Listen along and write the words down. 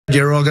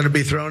You're all going to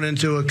be thrown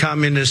into a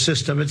communist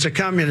system. It's a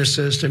communist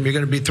system. You're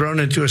going to be thrown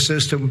into a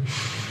system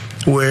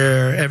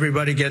where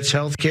everybody gets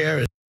health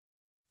care.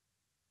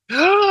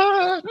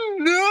 No!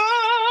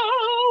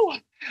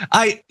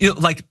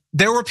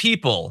 There were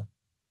people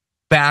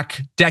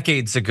back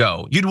decades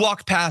ago, you'd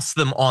walk past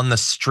them on the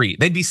street.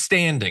 They'd be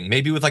standing,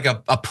 maybe with like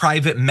a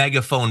private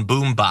megaphone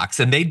boombox,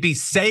 and they'd be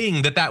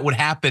saying that would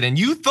happen. And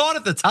you thought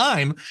at the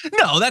time,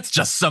 no, that's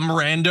just some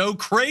rando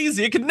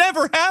crazy. It could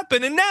never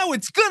happen. And now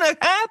it's gonna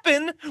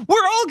happen.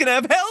 We're all gonna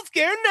have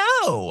healthcare.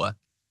 No.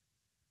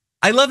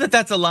 I love that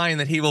that's a line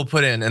that he will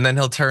put in, and then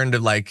he'll turn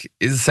to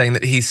is saying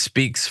that he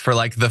speaks for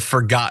the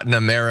forgotten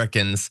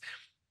Americans.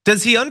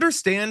 Does he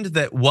understand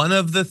that one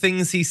of the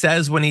things he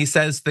says when he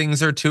says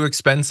things are too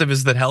expensive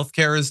is that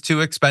healthcare is too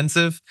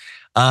expensive?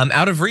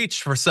 Out of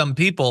reach for some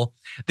people.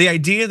 The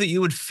idea that you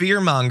would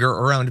fearmonger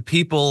around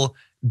people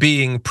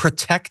being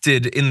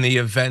protected in the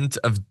event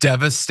of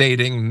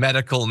devastating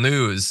medical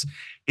news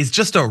is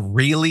just a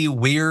really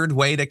weird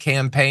way to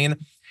campaign.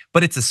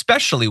 But it's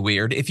especially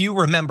weird if you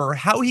remember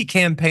how he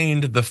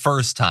campaigned the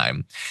first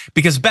time.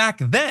 Because back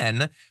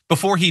then,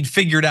 before he'd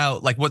figured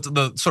out what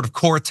the sort of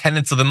core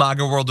tenets of the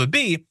MAGA world would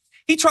be,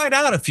 he tried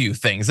out a few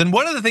things. And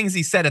one of the things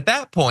he said at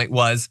that point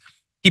was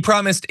he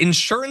promised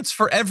insurance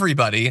for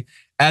everybody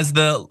as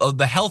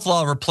the health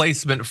law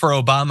replacement for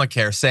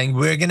Obamacare, saying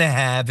we're gonna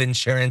have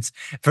insurance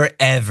for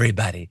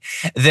everybody.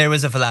 There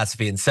was a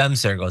philosophy in some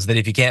circles that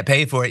if you can't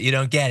pay for it, you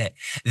don't get it.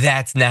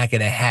 That's not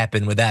gonna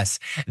happen with us.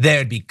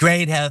 There'd be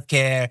great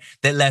healthcare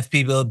that left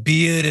people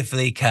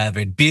beautifully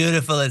covered,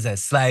 beautiful as a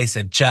slice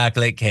of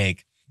chocolate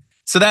cake.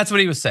 So that's what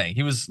he was saying.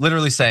 He was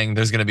literally saying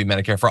there's gonna be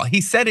Medicare for all. He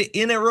said it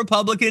in a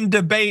Republican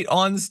debate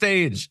on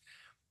stage.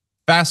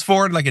 Fast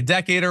forward a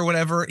decade or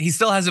whatever, he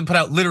still hasn't put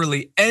out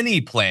literally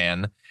any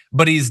plan.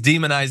 But he's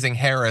demonizing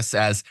Harris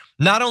as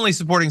not only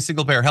supporting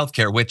single payer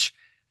healthcare, which,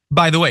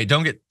 by the way,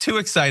 don't get too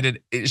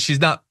excited. She's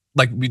not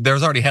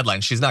there's already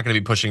headlines. She's not going to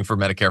be pushing for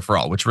Medicare for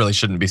all, which really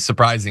shouldn't be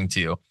surprising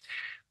to you.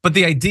 But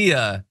the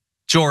idea,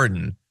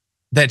 Jordan,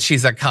 that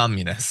she's a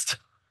communist.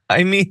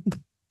 I mean,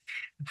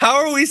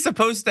 how are we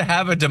supposed to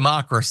have a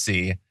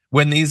democracy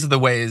when these are the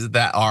ways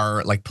that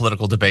our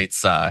political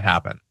debates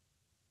happen?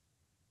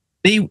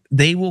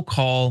 They will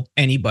call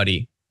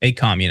anybody a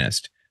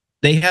communist.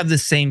 They have the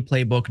same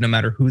playbook no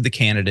matter who the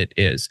candidate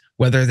is,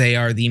 whether they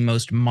are the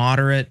most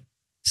moderate,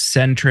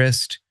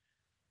 centrist,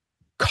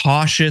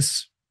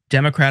 cautious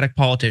Democratic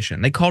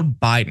politician. They called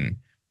Biden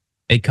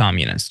a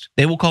communist.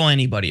 They will call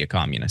anybody a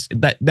communist.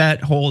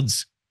 That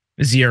holds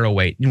zero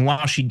weight. And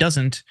while she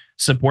doesn't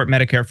support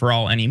Medicare for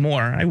all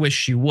anymore, I wish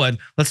she would.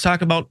 Let's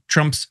talk about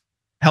Trump's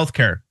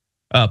healthcare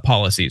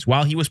policies.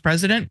 While he was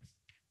president,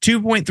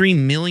 2.3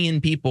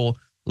 million people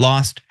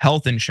lost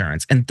health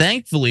insurance. And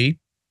thankfully,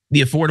 the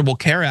Affordable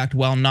Care Act,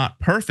 while not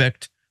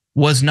perfect,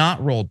 was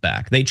not rolled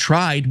back. They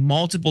tried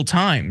multiple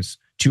times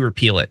to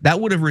repeal it. That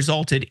would have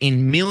resulted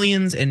in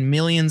millions and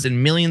millions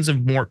and millions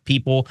of more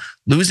people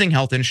losing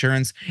health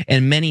insurance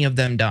and many of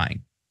them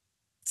dying.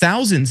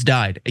 Thousands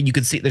died. And you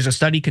can see there's a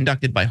study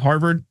conducted by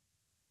Harvard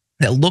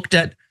that looked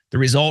at the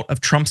result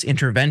of Trump's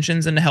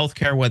interventions into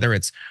healthcare, whether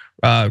it's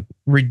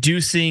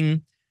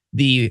reducing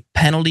the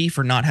penalty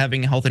for not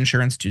having health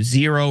insurance to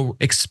zero,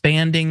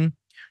 expanding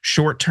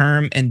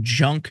short-term and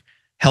junk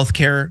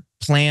healthcare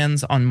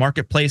plans on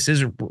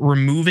marketplaces,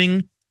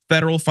 removing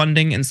federal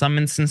funding in some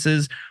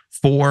instances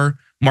for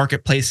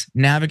marketplace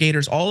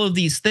navigators. All of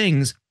these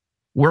things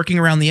working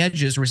around the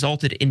edges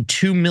resulted in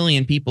 2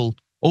 million people,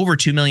 over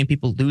 2 million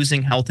people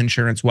losing health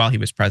insurance while he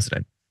was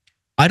president.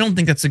 I don't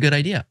think that's a good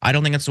idea. I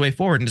don't think that's the way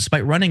forward. And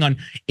despite running on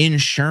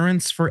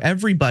insurance for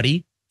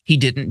everybody, he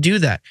didn't do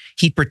that.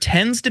 He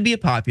pretends to be a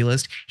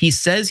populist. He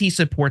says he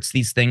supports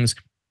these things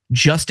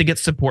just to get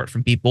support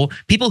from people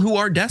who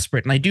are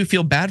desperate. And I do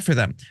feel bad for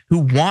them, who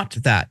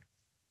want that.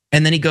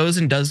 And then he goes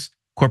and does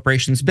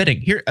corporations'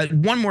 bidding. Here,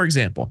 one more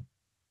example.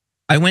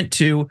 I went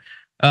to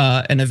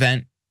an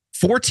event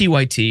for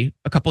TYT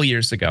a couple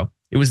years ago.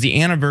 It was the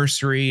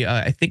anniversary,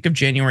 I think, of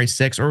January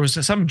 6th, or it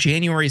was some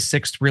January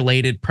 6th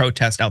related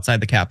protest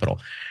outside the Capitol.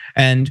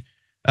 And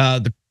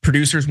the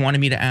producers wanted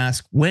me to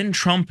ask, when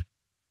Trump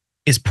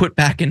is put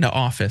back into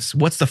office,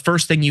 what's the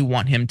first thing you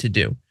want him to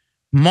do?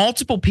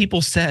 Multiple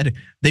people said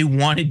they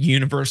wanted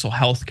universal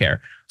health care.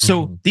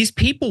 So these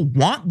people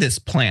want this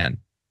plan.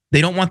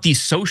 They don't want the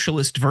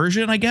socialist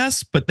version, I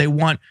guess, but they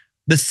want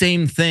the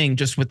same thing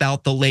just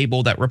without the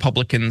label that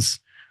Republicans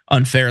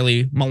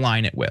unfairly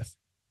malign it with.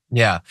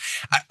 Yeah,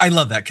 I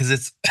love that because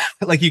it's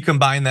you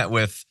combine that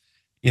with,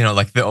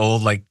 the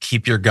old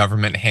keep your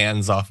government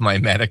hands off my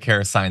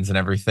Medicare signs and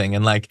everything.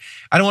 And I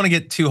don't want to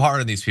get too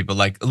hard on these people.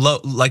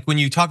 When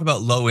you talk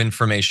about low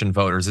information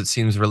voters, it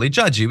seems really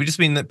judgy. We just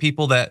mean that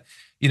people that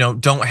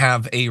don't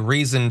have a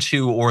reason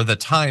to or the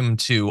time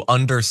to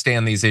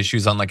understand these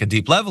issues on a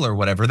deep level or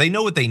whatever. They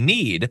know what they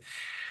need,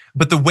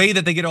 but the way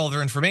that they get all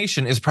their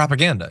information is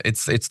propaganda.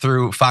 It's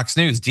through Fox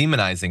News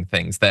demonizing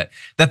things that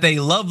they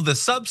love the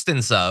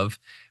substance of,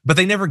 but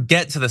they never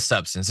get to the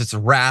substance. It's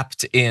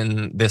wrapped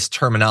in this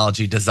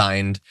terminology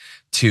designed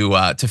to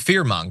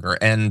fearmonger.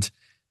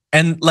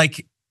 And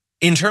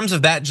in terms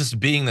of that just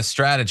being the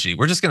strategy,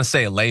 we're just gonna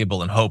say a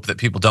label and hope that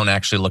people don't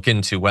actually look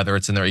into whether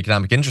it's in their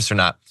economic interest or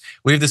not.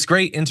 We have this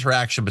great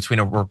interaction between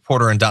a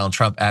reporter and Donald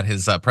Trump at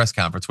his press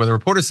conference where the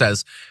reporter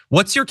says,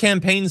 "What's your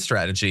campaign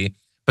strategy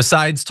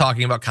besides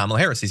talking about Kamala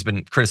Harris?" He's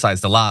been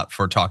criticized a lot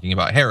for talking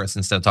about Harris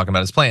instead of talking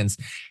about his plans.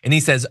 And he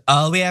says,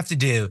 "All we have to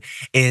do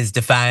is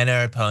define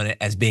our opponent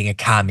as being a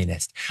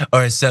communist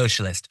or a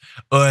socialist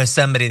or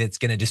somebody that's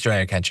gonna destroy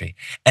our country.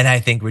 And I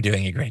think we're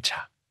doing a great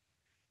job."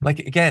 Like,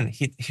 again,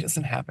 he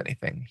doesn't have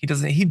anything.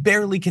 He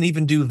barely can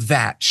even do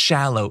that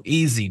shallow,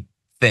 easy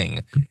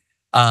thing.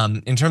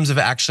 In terms of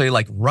actually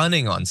like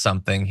running on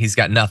something, he's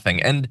got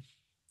nothing.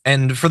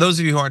 And for those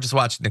of you who aren't just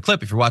watching the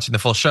clip, if you're watching the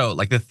full show,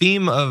 like the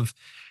theme of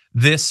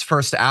this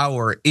first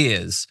hour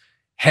is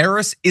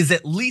Harris is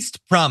at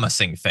least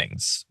promising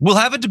things. We'll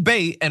have a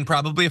debate and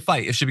probably a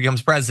fight if she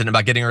becomes president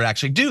about getting her to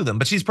actually do them,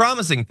 but she's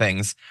promising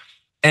things.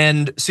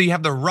 And so you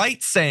have the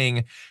right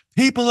saying,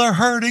 people are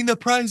hurting, the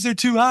prices are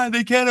too high,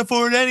 they can't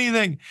afford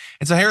anything.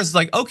 And so Harris is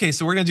like, okay,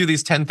 so we're gonna do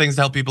these 10 things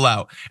to help people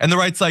out. And the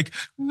right's like,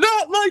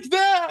 not like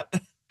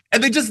that.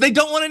 And they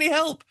don't want any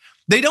help.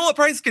 They don't want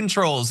price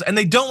controls and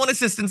they don't want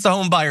assistance to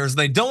home buyers.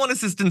 They don't want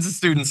assistance to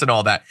students and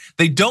all that.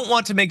 They don't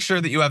want to make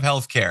sure that you have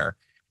health care.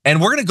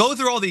 And we're gonna go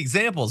through all the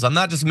examples. I'm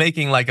not just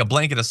making like a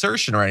blanket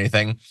assertion or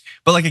anything,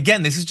 but like,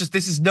 again, this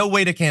is no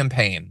way to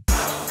campaign.